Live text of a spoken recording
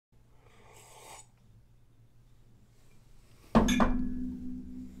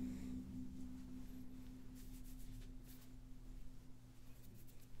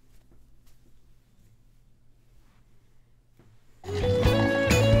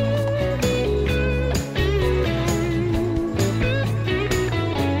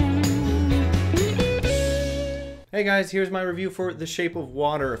Hey guys, here's my review for The Shape of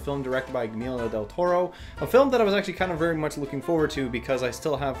Water, a film directed by Guillermo del Toro. A film that I was actually kind of very much looking forward to because I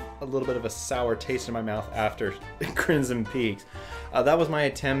still have a little bit of a sour taste in my mouth after Crimson Peaks. That was my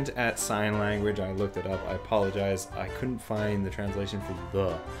attempt at sign language. I looked it up. I apologize. I couldn't find the translation for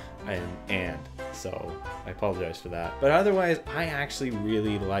the and. So I apologize for that. But otherwise, I actually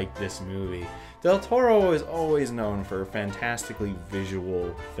really like this movie. Del Toro is always known for fantastically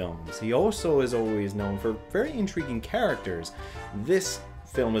visual films. He also is always known for very intriguing characters. This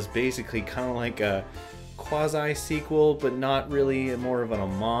film is basically kind of like a quasi-sequel, but not really, more of an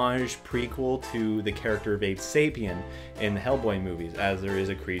homage prequel to the character of Abe Sapien in the Hellboy movies, as there is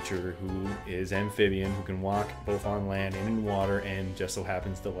a creature who is amphibian, who can walk both on land and in water, and just so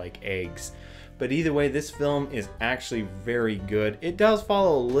happens to like eggs. But either way, this film is actually very good. It does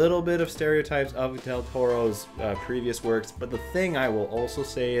follow a little bit of stereotypes of Del Toro's previous works, but the thing I will also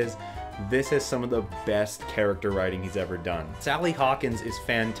say is this has some of the best character writing he's ever done. Sally Hawkins is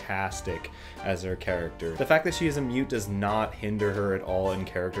fantastic as her character. The fact that she is a mute does not hinder her at all in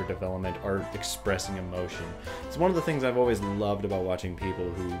character development or expressing emotion. It's one of the things I've always loved about watching people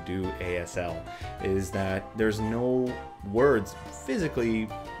who do ASL, is that there's no words physically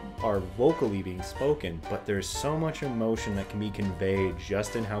or vocally being spoken, but there's so much emotion that can be conveyed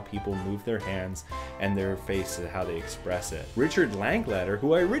just in how people move their hands and their face and how they express it. Richard Linklater,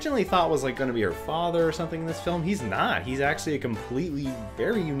 who I originally thought was like going to be her father or something in this film, he's not. He's actually a completely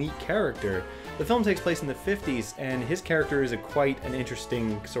very unique character. The film takes place in the 50s, and his character is quite an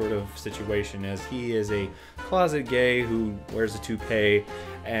interesting sort of situation, as he is a closet gay who wears a toupee,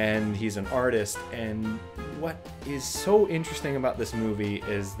 and he's an artist. And what is so interesting about this movie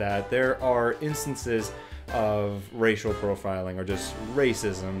is that there are instances of racial profiling or just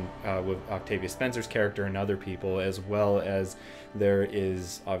racism with Octavia Spencer's character and other people, as well as there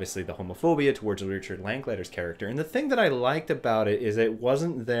is obviously the homophobia towards Richard Linklater's character. And the thing that I liked about it is it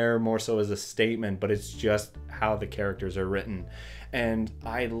wasn't there more so as a statement, but it's just how the characters are written. And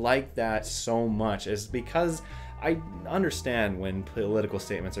I like that so much, is because I understand when political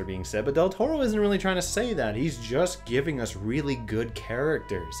statements are being said, but Del Toro isn't really trying to say that. He's just giving us really good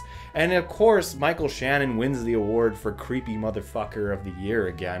characters. And of course, Michael Shannon wins the award for Creepy Motherfucker of the Year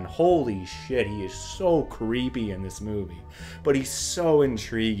again. Holy shit, he is so creepy in this movie, but he's so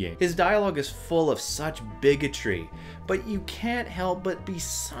intriguing. His dialogue is full of such bigotry, but you can't help but be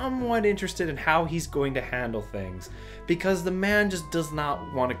somewhat interested in how he's going to handle things, because the man just does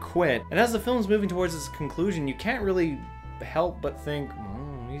not want to quit. And as the film's moving towards its conclusion, you can't really help but think,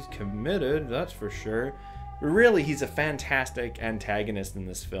 he's committed, that's for sure. Really, he's a fantastic antagonist in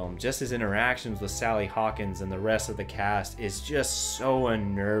this film. Just his interactions with Sally Hawkins and the rest of the cast is just so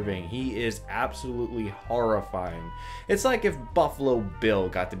unnerving. He is absolutely horrifying. It's like if Buffalo Bill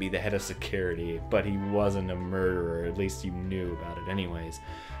got to be the head of security, but he wasn't a murderer, at least you knew about it anyways.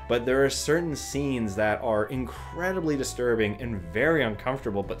 But there are certain scenes that are incredibly disturbing and very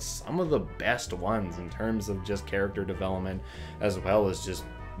uncomfortable, but some of the best ones in terms of just character development, as well as just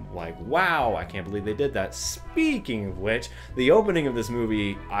like, wow, I can't believe they did that. Speaking of which, the opening of this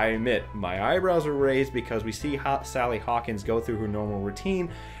movie, I admit, my eyebrows were raised because we see Sally Hawkins go through her normal routine,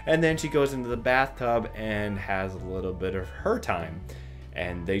 and then she goes into the bathtub and has a little bit of her time.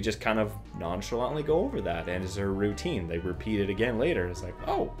 And they just kind of nonchalantly go over that, and it's her routine. They repeat it again later. It's like,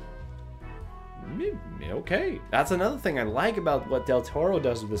 oh, okay. That's another thing I like about what Del Toro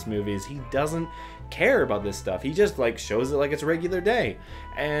does with this movie, is he doesn't care about this stuff. He just like shows it like it's a regular day.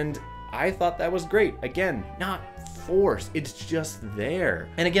 And I thought that was great. Again, not forced, it's just there.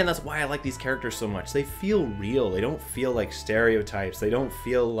 And again, that's why I like these characters so much. They feel real. They don't feel like stereotypes. They don't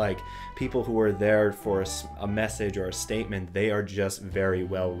feel like people who are there for a message or a statement. They are just very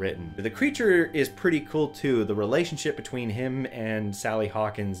well written. The creature is pretty cool too. The relationship between him and Sally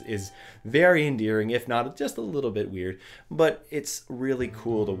Hawkins is very endearing, if not just a little bit weird, but it's really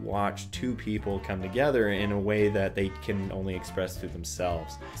cool to watch two people come together in a way that they can only express through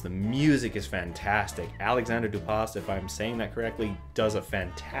themselves. The music is fantastic. Alexander Dupas, if I'm saying that correctly, does a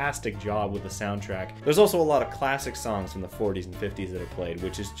fantastic job with the soundtrack. There's also a lot of classic songs from the 40s and 50s that are played,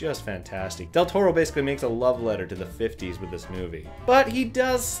 which is just fantastic. Del Toro basically makes a love letter to the 50s with this movie. But he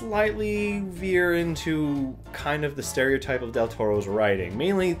does slightly veer into kind of the stereotype of Del Toro's writing.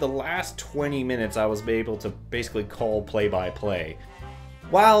 Mainly the last 20 minutes I was able to basically call play-by-play.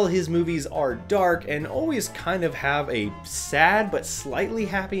 While his movies are dark and always kind of have a sad but slightly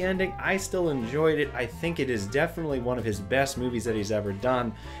happy ending, I still enjoyed it. I think it is definitely one of his best movies that he's ever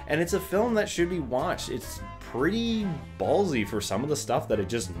done, and it's a film that should be watched. It's pretty ballsy for some of the stuff that it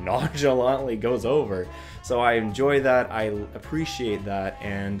just nonchalantly goes over. So I enjoy that, I appreciate that,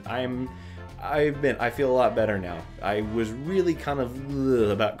 and I feel a lot better now. I was really kind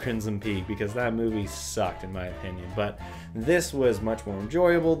of about Crimson Peak because that movie sucked in my opinion, but this was much more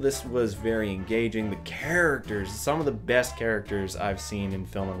enjoyable. This was very engaging. The characters, some of the best characters I've seen in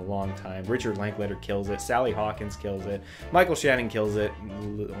film in a long time. Richard Linklater kills it, Sally Hawkins kills it, Michael Shannon kills it,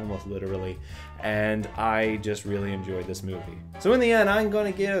 almost literally, and I just really enjoyed this movie. So in the end, I'm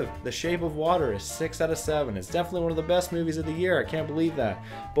going to give The Shape of Water a 6 out of 7. It's definitely one of the best movies of the year. I can't believe that.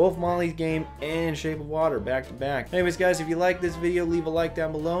 Both Molly's Game and Shape of Water back to back. Anyways guys, if you like this video, leave a like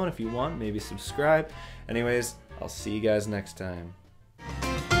down below, and if you want, maybe subscribe. Anyways, I'll see you guys next time.